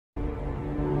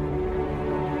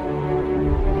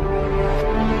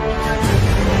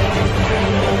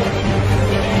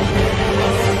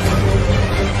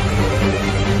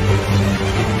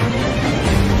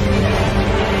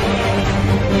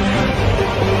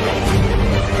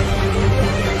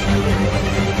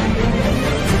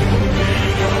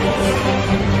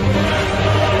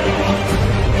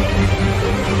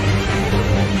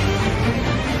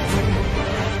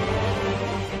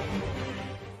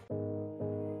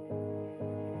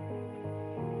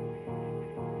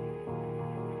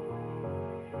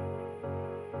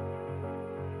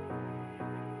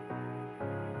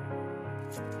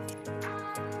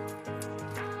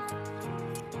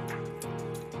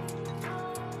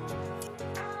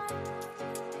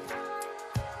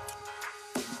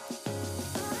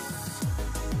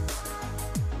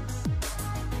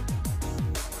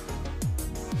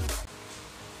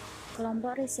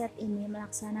Kelompok riset ini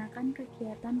melaksanakan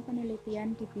kegiatan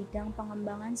penelitian di bidang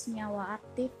pengembangan senyawa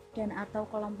aktif dan/atau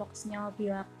kelompok senyawa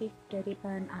bioaktif dari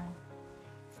bahan alam.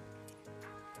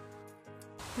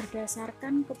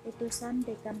 Berdasarkan keputusan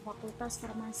Dekan Fakultas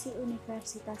Farmasi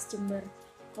Universitas Jember,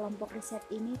 kelompok riset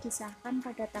ini disahkan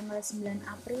pada tanggal 9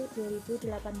 April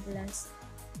 2018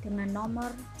 dengan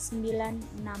nomor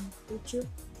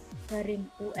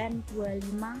 967/UN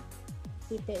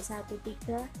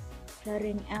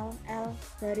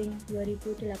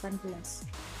 25.13/LL/2018.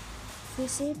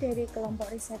 Visi dari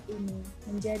kelompok riset ini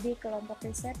menjadi kelompok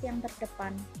riset yang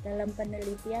terdepan dalam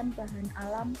penelitian bahan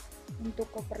alam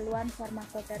untuk keperluan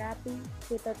farmakoterapi,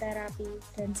 fitoterapi,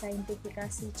 dan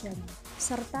saintifikasi jamu.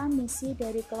 Serta misi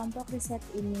dari kelompok riset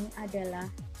ini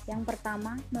adalah yang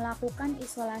pertama, melakukan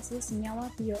isolasi senyawa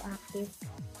bioaktif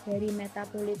dari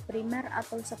metabolit primer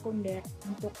atau sekunder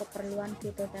untuk keperluan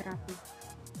fitoterapi.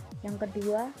 Yang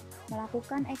kedua,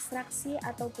 melakukan ekstraksi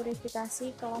atau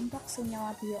purifikasi kelompok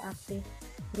senyawa bioaktif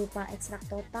berupa ekstrak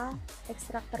total,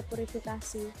 ekstrak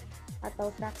terpurifikasi,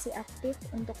 atau fraksi aktif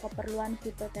untuk keperluan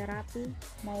fitoterapi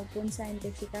maupun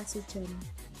saintifikasi jamu.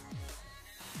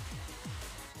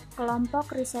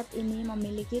 Kelompok riset ini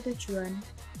memiliki tujuan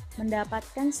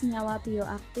mendapatkan senyawa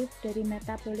bioaktif dari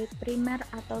metabolit primer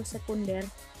atau sekunder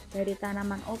dari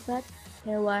tanaman obat,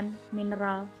 hewan,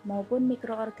 mineral, maupun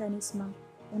mikroorganisme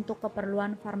untuk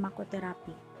keperluan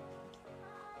farmakoterapi.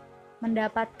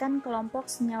 Mendapatkan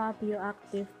kelompok senyawa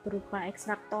bioaktif berupa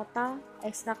ekstrak total,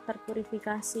 ekstrak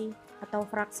terpurifikasi, atau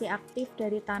fraksi aktif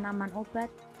dari tanaman obat,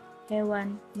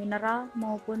 hewan, mineral,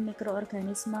 maupun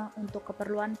mikroorganisme untuk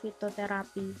keperluan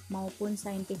fitoterapi maupun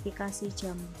saintifikasi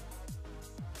jamu.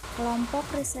 Kelompok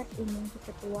riset ini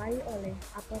diketuai oleh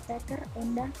Apoteker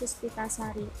Endah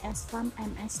Puspitasari, SFAM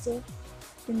MSc,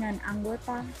 dengan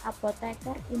anggota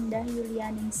Apoteker Indah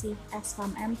Yulianingsih,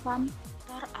 SFAM MFAM,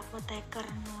 Dr. Apoteker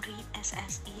Nuri,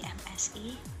 SSI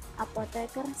MSI,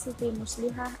 Apoteker Siti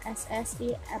Muslihah,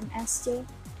 SSI MSc,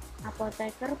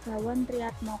 Apoteker Bawan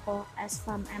Triatmoko,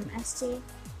 SFAM MSc,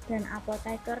 dan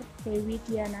Apoteker Dewi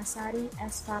Dianasari,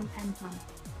 SFAM MFAM.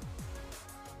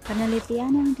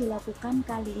 Penelitian yang dilakukan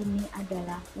kali ini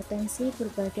adalah potensi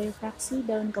berbagai fraksi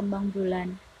daun kembang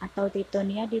bulan atau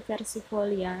Titonia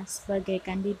diversifolia sebagai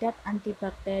kandidat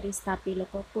antibakteri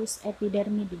Staphylococcus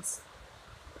epidermidis.